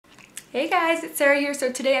Hey guys, it's Sarah here.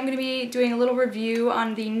 So today I'm going to be doing a little review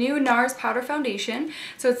on the new Nars powder foundation.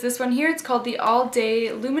 So it's this one here. It's called the All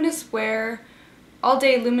Day Luminous Powder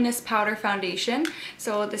Foundation.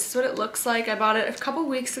 So this is what it looks like. I bought it a couple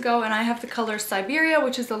weeks ago and I have the color Siberia,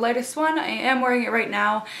 which is the lightest one. I am wearing it right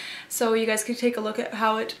now, so you guys could take a look at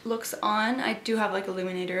how it looks on. I do have like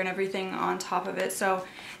illuminator and everything on top of it, so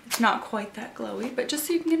it's not quite that glowy, but just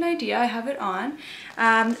so you can get an idea, I have it on.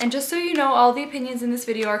 And just so you know, all the opinions in this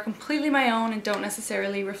video are completely my own and don't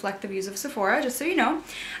necessarily reflect the views of Sephora, just so you know.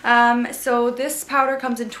 So this powder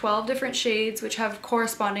comes in 12 different shades, which have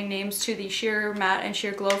corresponding names to the Sheer Matte and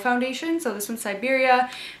Sheer Glow foundation. So this one's Siberia,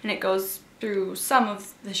 and it goes through some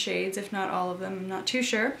of the shades, if not all of them, I'm not too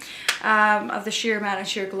sure, of the Sheer Matte and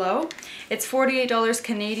Sheer Glow. It's $48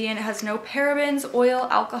 Canadian. It has no parabens, oil,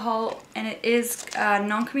 alcohol, and it is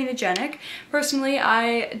non-comedogenic. Personally,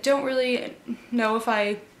 I don't really know if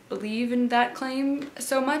I believe in that claim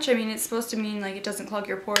so much. I mean, it's supposed to mean like it doesn't clog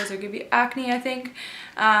your pores or give you acne, I think.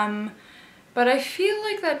 But I feel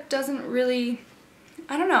like that doesn't really,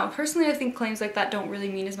 I don't know. Personally, I think claims like that don't really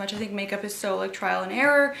mean as much. I think makeup is so like trial and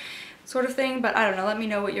error sort of thing, but I don't know. Let me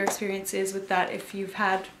know what your experience is with that, if you've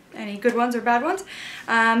had any good ones or bad ones.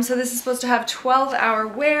 So this is supposed to have 12-hour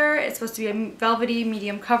wear. It's supposed to be a velvety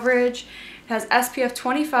medium coverage. It has SPF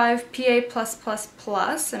 25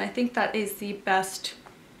 PA+++, and I think that is the best,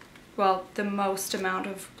 well, the most amount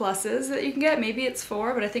of pluses that you can get. Maybe it's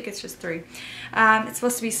 4, but I think it's just 3. It's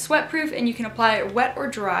supposed to be sweat proof and you can apply it wet or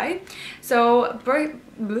dry. So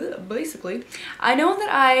basically, I know that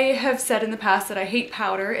I have said in the past that I hate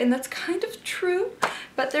powder, and that's kind of true,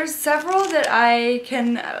 but there's several that I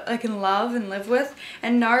can love and live with,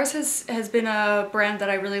 and Nars has been a brand that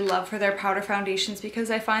I really love for their powder foundations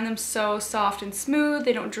because I find them so soft and smooth.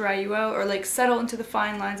 They don't dry you out or like settle into the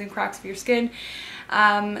fine lines and cracks of your skin.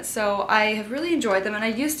 So I have really enjoyed them, and I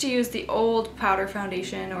used to use the old powder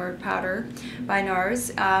foundation or powder by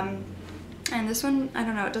Nars. And this one, I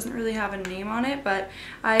don't know, it doesn't really have a name on it, but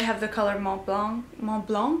I have the color Mont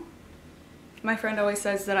Blanc. My friend always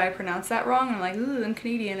says that I pronounce that wrong. I'm like, ooh, I'm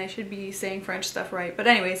Canadian, I should be saying French stuff right. But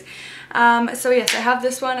anyways, so yes, I have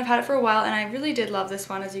this one. I've had it for a while, and I really did love this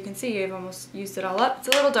one. As you can see, I've almost used it all up. It's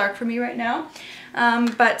a little dark for me right now.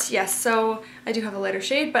 But yes, so I do have a lighter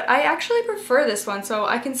shade, but I actually prefer this one, so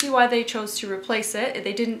I can see why they chose to replace it.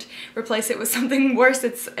 They didn't replace it with something worse.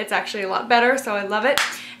 It's actually a lot better, so I love it.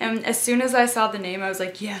 And as soon as I saw the name, I was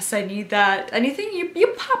like, yes, I need that. Anything,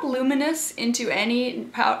 you pop Luminous into any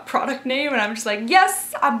product name, and I'm just like,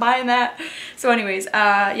 yes, I'm buying that. So anyways,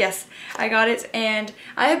 yes, I got it, and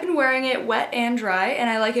I have been wearing it wet and dry, and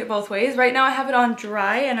I like it both ways. Right now I have it on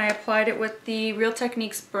dry, and I applied it with the Real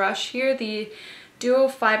Techniques brush here, the Duo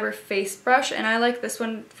Fiber Face Brush, and I like this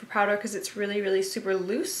one for powder because it's really super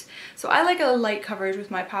loose. So I like a light coverage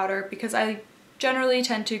with my powder because I generally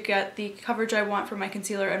tend to get the coverage I want for my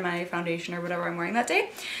concealer and my foundation or whatever I'm wearing that day.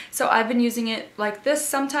 So I've been using it like this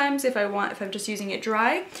sometimes if I'm just using it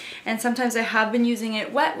dry, and sometimes I have been using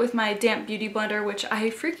it wet with my damp beauty blender, which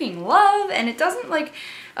I freaking love, and it doesn't like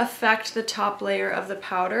affect the top layer of the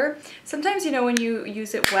powder. Sometimes, you know, when you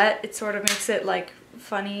use it wet, it sort of makes it like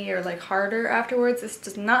funny or like harder afterwards. This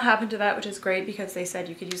does not happen to that, which is great because they said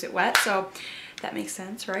you could use it wet, so that makes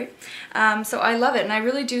sense, right? So I love it, and I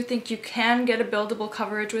really do think you can get a buildable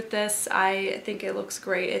coverage with this. I think it looks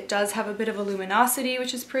great. It does have a bit of a luminosity,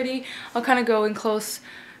 which is pretty. I'll kind of go in close.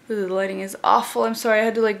 Ooh, the lighting is awful. I'm sorry, I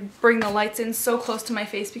had to like bring the lights in so close to my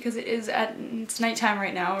face because it's nighttime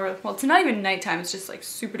right now, or well, it's not even nighttime, it's just like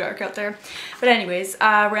super dark out there. But anyways,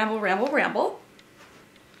 ramble.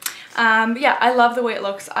 But yeah, I love the way it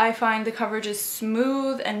looks. I find the coverage is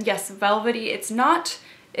smooth and yes, velvety. It's not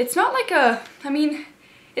like a, I mean,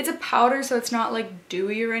 it's a powder, so it's not like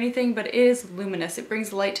dewy or anything, but it is luminous. It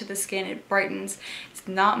brings light to the skin, it brightens. It's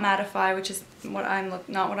not mattify, which is what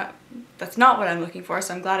that's not what I'm looking for,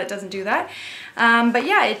 so I'm glad it doesn't do that. But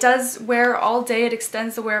yeah, it does wear all day. It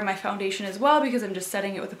extends the wear of my foundation as well because I'm just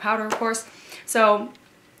setting it with a powder, of course. So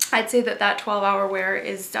I'd say that 12-hour wear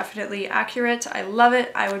is definitely accurate. I love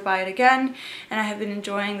it. I would buy it again, and I have been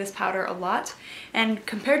enjoying this powder a lot. And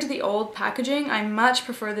compared to the old packaging, I much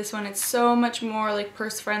prefer this one. It's so much more like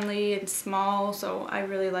purse friendly and small, so I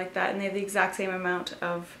really like that. And they have the exact same amount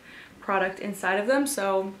of product inside of them,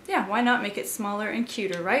 so yeah, why not make it smaller and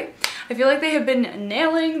cuter, right? I feel like they have been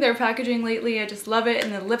nailing their packaging lately. I just love it.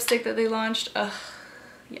 And the lipstick that they launched, ugh,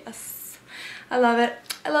 yes, I love it.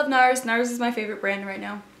 I love Nars. Nars is my favorite brand right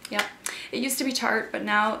now. Yep. It used to be Tarte, but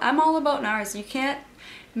now I'm all about Nars. You can't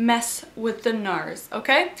mess with the Nars,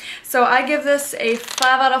 okay? So I give this a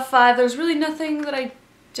 5 out of 5. There's really nothing that I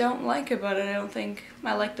don't like about it, I don't think.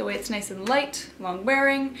 I like the way it's nice and light, long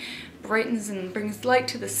wearing, brightens and brings light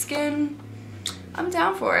to the skin, I'm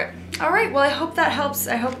down for it. Alright, well I hope that helps.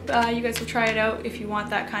 I hope you guys will try it out if you want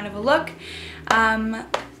that kind of a look.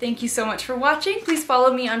 Thank you so much for watching. Please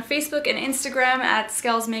follow me on Facebook and Instagram at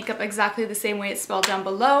SkellsMakeup, exactly the same way it's spelled down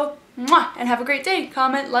below. Mwah! And have a great day.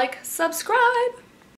 Comment, like, subscribe!